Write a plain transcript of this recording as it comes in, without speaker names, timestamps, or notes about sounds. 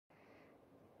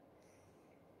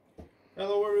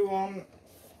Hello everyone,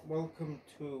 welcome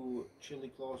to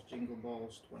Chili Klaus Jingle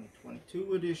Balls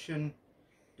 2022 edition,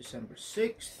 December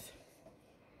 6th.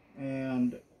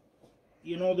 And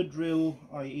you know the drill,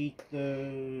 I eat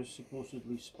the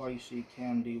supposedly spicy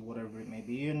candy, whatever it may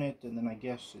be in it, and then I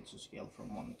guess it's a scale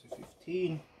from 1 to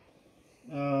 15.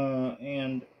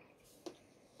 And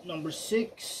number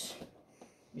 6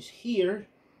 is here.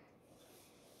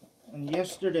 And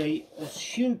yesterday was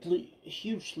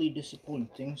hugely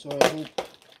disappointing, so I hope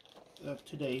that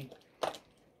today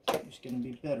is going to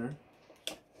be better.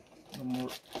 No more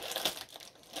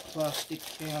plastic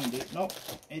candy. No,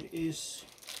 it is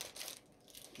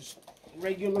just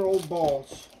regular old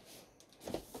balls.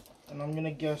 And I'm going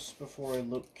to guess before I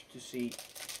look to see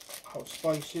how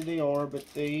spicy they are,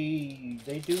 but they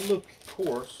do look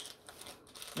coarse.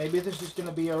 Maybe this is going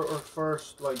to be our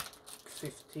first, like,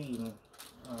 15.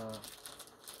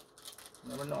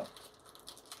 Never know.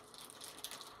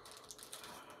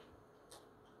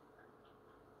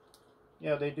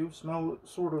 Yeah, they do smell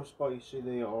sort of spicy.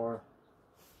 They are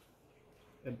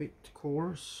a bit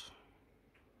coarse,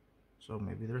 so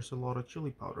maybe there's a lot of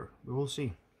chili powder. We will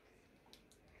see.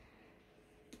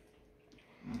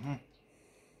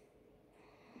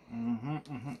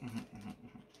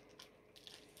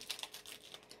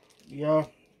 Yeah,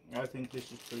 I think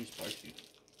this is pretty spicy.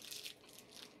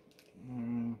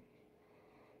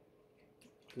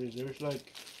 Because there's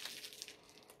like,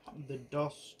 the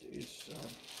dust is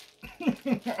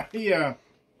yeah,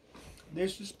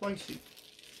 this is spicy.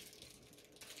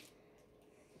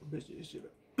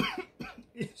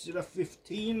 Is it a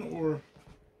 15 or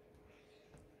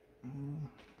I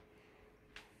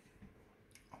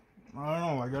don't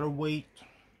know, I gotta wait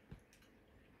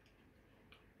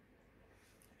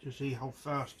to see how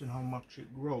fast and how much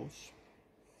it grows.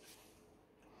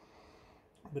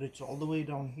 But it's all the way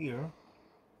down here.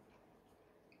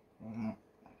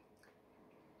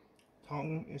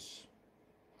 Tongue is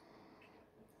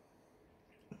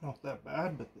not that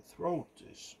bad, but the throat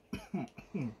is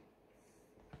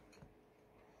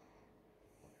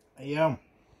yeah.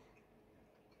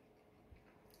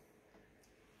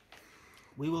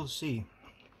 We will see.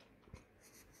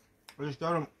 I just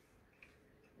gotta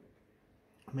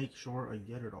make sure I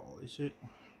get it all. Is it?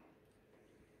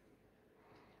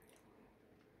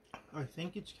 I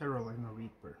think it's Carolina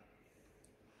Reaper,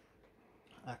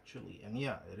 actually, and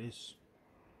yeah, it is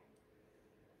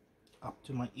up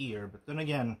to my ear. But then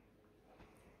again,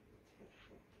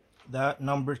 that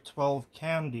number 12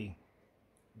 candy,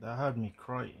 that had me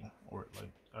crying, or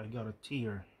like I got a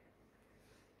tear.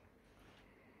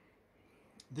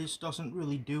 This doesn't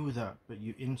really do that, but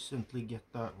you instantly get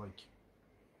that like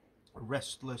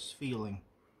restless feeling.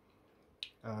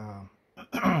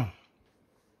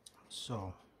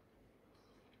 So,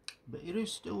 but it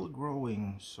is still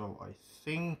growing, so I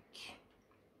think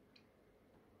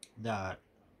that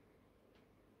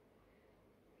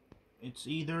it's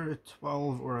either a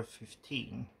 12 or a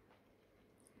 15.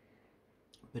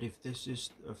 But if this is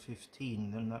a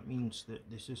 15, then that means that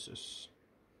this is as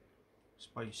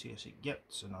spicy as it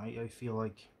gets. And I feel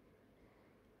like,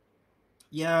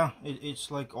 yeah,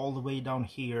 it's like all the way down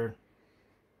here.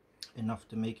 Enough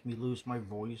to make me lose my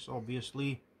voice,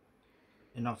 obviously.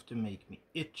 Enough to make me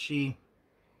itchy.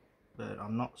 But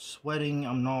I'm not sweating,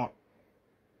 I'm not,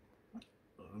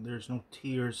 there's no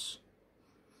tears.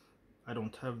 I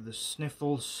don't have the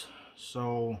sniffles,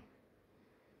 so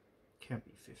can't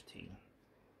be 15.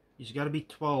 It's got to be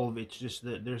 12. It's just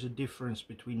that there's a difference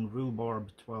between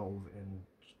rhubarb 12 and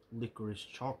licorice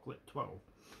chocolate 12.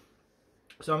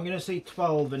 So I'm gonna say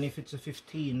 12, and if it's a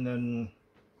 15, then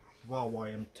wow, I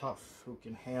am tough. Who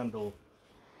can handle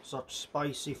such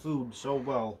spicy food so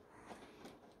well?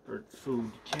 Or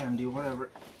food, candy,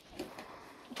 whatever.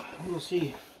 We'll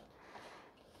see.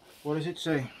 What does it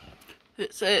say?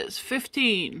 It says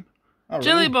 15. Oh,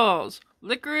 Chili really? balls.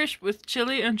 Licorice with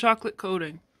chili and chocolate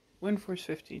coating. Winforce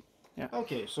 15. Yeah.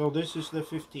 Okay, so this is the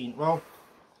 15. Well,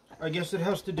 I guess it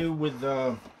has to do with,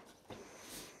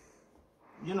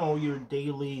 you know, your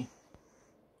daily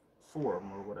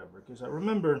form or whatever. Because I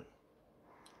remember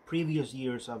previous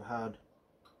years I've had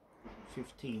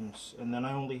 15s, and then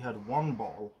I only had one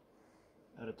ball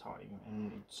at a time.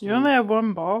 And it's You only have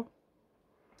one ball?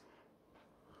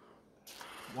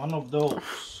 one of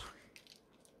those.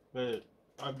 But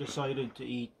I've decided to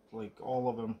eat like all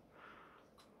of them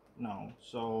now,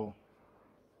 so,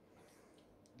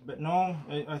 but no,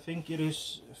 I think it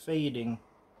is fading.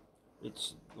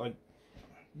 It's like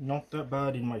not that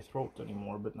bad in my throat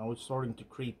anymore, but now it's starting to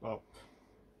creep up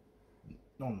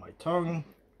on my tongue.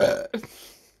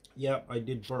 Yeah, I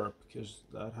did burp, because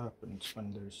that happens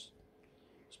when there's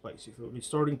spicy food. It's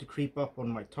starting to creep up on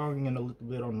my tongue and a little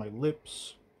bit on my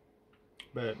lips,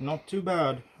 but not too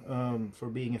bad for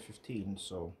being a 15.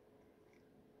 So,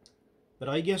 but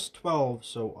I guess 12,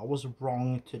 so I was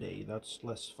wrong today. That's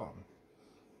less fun.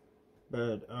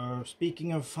 But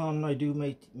speaking of fun, I do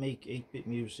make 8-bit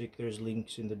music. There's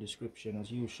links in the description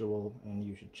as usual, and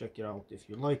you should check it out if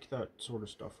you like that sort of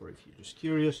stuff, or if you're just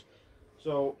curious.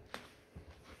 So,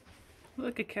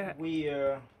 Look, a cat. We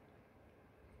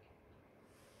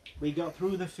got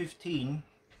through the 15,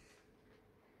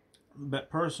 but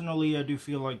personally I do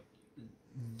feel like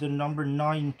the number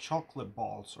 9 chocolate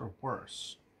balls are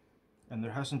worse, and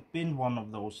there hasn't been one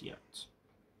of those yet.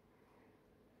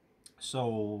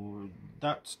 So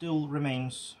that still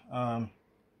remains. But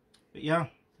yeah,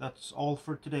 that's all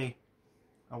for today.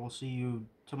 I will see you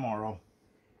tomorrow.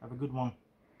 Have a good one.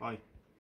 Bye.